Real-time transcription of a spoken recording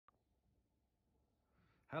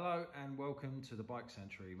Hello and welcome to the Bike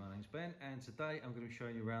Century. My name's Ben and today I'm going to be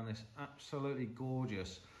showing you around this absolutely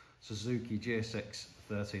gorgeous Suzuki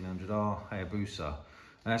GSXR1300 Hayabusa.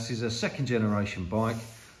 This is a second generation bike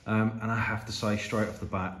and I have to say straight off the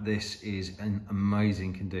bat this is an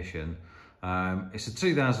amazing condition. It's a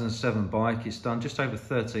 2007 bike. It's done just over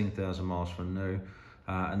 13,000 miles from new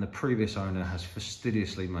and the previous owner has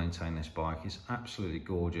fastidiously maintained this bike. It's absolutely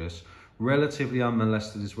gorgeous. Relatively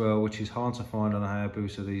unmolested as well, which is hard to find on a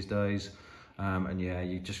Hayabusa these days. And yeah,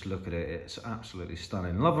 you just look at it, it's absolutely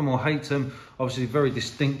stunning. Love them or hate them, obviously very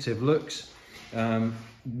distinctive looks.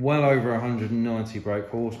 Well over 190 brake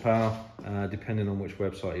horsepower, depending on which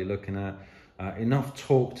website you're looking at. Enough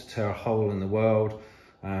torque to tear a hole in the world.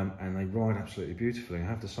 And they ride absolutely beautifully. I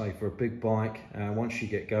have to say, for a big bike, once you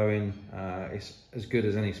get going, it's as good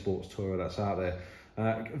as any sports tourer that's out there.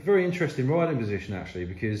 A very interesting riding position actually,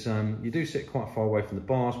 because you do sit quite far away from the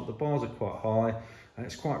bars, but the bars are quite high and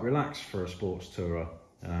it's quite relaxed for a sports tourer,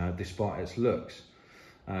 despite its looks.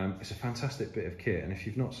 It's a fantastic bit of kit, and if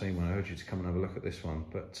you've not seen one, I urge you to come and have a look at this one.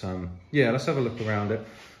 But yeah, let's have a look around it.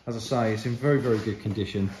 As I say, it's in very, very good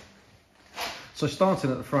condition. So starting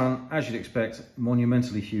at the front, as you'd expect,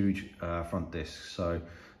 monumentally huge front discs. So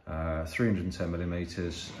 310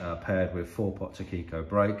 millimeters paired with 4-pot Takico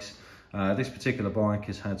brakes. This particular bike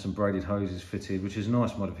has had some braided hoses fitted, which is a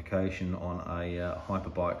nice modification on a hyper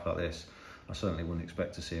bike like this. I certainly wouldn't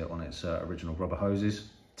expect to see it on its original rubber hoses.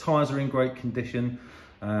 Tyres are in great condition,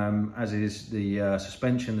 as is the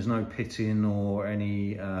suspension. There's no pitting or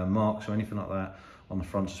any marks or anything like that on the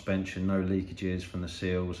front suspension, no leakages from the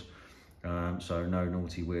seals, so no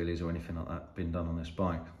naughty wheelies or anything like that been done on this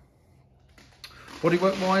bike.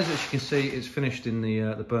 Bodywork wise, as you can see, it's finished in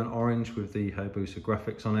the burnt orange with the Hayabusa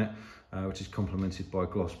graphics on it, which is complemented by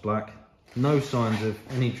gloss black. No signs of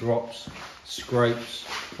any drops, scrapes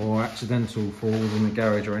or accidental falls in the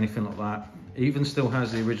garage or anything like that. Even still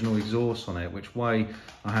has the original exhaust on it, which weigh,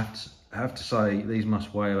 I have to say, these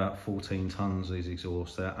must weigh about 14 tons, these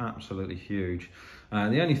exhausts. They're absolutely huge.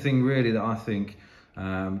 The only thing really that I think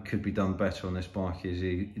could be done better on this bike is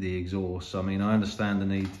the exhaust. I mean, I understand the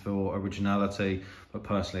need for originality, but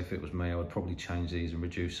personally, if it was me, I would probably change these and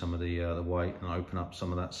reduce some of the weight and open up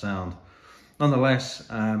some of that sound. Nonetheless,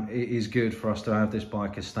 it is good for us to have this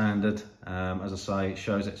bike as standard. As I say, it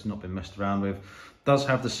shows it's not been messed around with. Does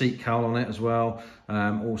have the seat cowl on it as well.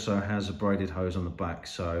 Also has a braided hose on the back,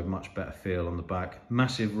 so much better feel on the back.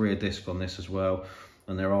 Massive rear disc on this as well.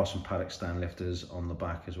 And there are some paddock stand lifters on the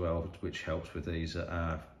back as well, which helps with these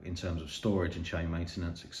in terms of storage and chain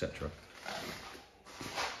maintenance, etc.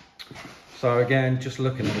 So again, just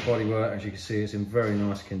looking at the bodywork, as you can see, it's in very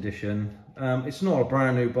nice condition. It's not a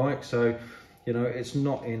brand new bike, so you know it's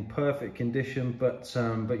not in perfect condition, but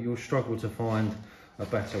you'll struggle to find a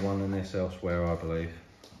better one than this elsewhere, I believe,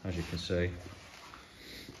 as you can see.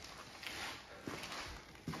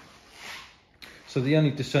 So the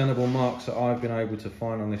only discernible marks that I've been able to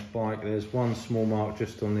find on this bike, there's one small mark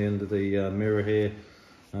just on the end of the mirror here,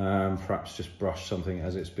 perhaps just brushed something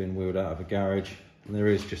as it's been wheeled out of a garage. And there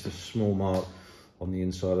is just a small mark on the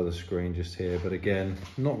inside of the screen just here, but again,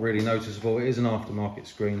 not really noticeable. It is an aftermarket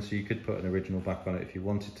screen, so you could put an original back on it if you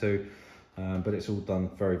wanted to, but it's all done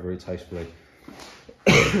very, very tastefully.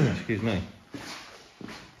 Excuse me.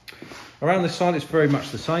 Around this side, it's very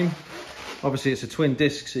much the same. Obviously it's a twin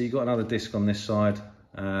disc, so you've got another disc on this side.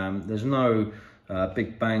 There's no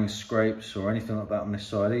big bangs, scrapes or anything like that on this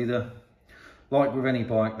side either. Like with any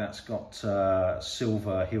bike that's got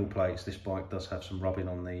silver heel plates, this bike does have some rubbing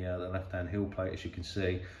on the left-hand heel plate, as you can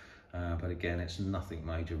see. But again, it's nothing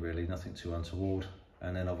major really, nothing too untoward.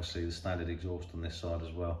 And then obviously the standard exhaust on this side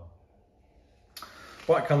as well.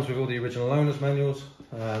 Bike comes with all the original owner's manuals,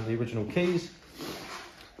 the original keys.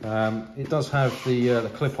 It does have the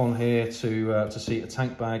clip on here to seat a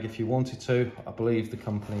tank bag if you wanted to. I believe the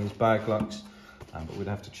company is Baglux, but we'd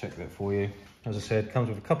have to check that for you. As I said, it comes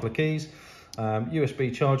with a couple of keys,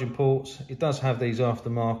 USB charging ports. It does have these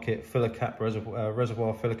aftermarket filler cap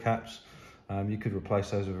reservoir filler caps. You could replace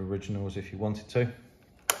those with originals if you wanted to.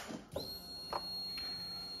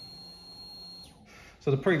 So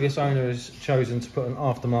the previous owner has chosen to put an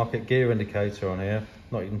aftermarket gear indicator on here.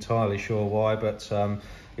 Not entirely sure why, but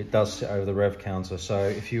it does sit over the rev counter. So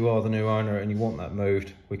if you are the new owner and you want that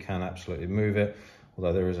moved, we can absolutely move it.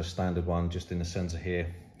 Although there is a standard one just in the center here.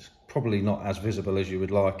 It's probably not as visible as you would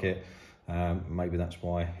like it. Maybe that's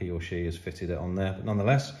why he or she has fitted it on there. But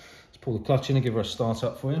nonetheless, let's pull the clutch in and give her a start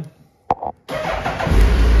up for you.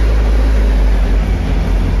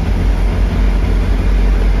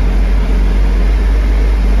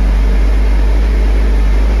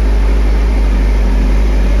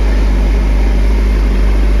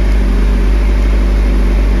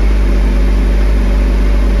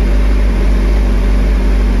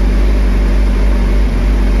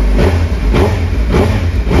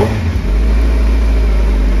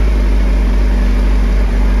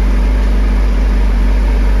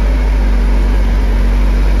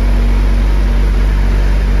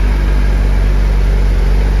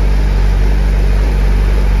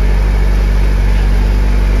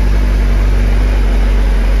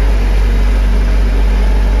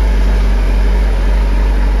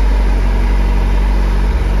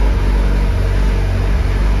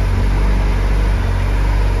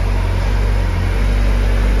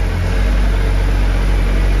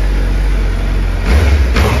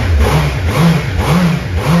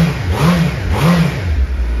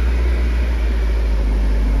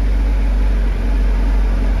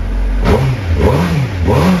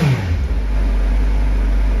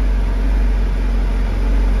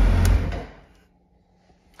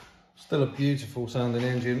 Still a beautiful sounding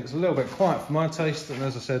engine. It's a little bit quiet for my taste, and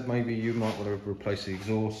as I said, maybe you might want to replace the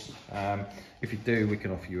exhaust. If you do, we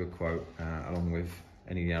can offer you a quote along with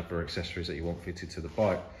any other accessories that you want fitted to the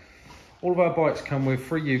bike. All of our bikes come with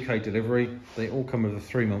free UK delivery. They all come with a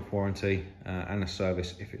 3-month warranty and a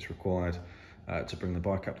service if it's required to bring the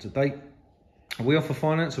bike up to date. We offer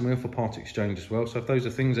finance and we offer part exchange as well. So if those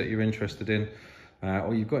are things that you're interested in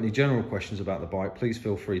or you've got any general questions about the bike, please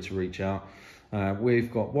feel free to reach out. We've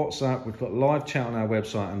got WhatsApp, we've got live chat on our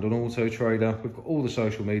website and on Auto Trader. We've got all the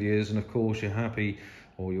social medias, and of course you're happy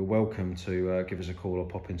or you're welcome to give us a call or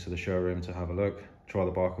pop into the showroom to have a look, try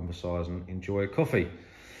the bike on the size and enjoy a coffee.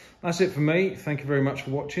 That's it for me. Thank you very much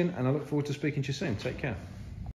for watching, and I look forward to speaking to you soon. Take care.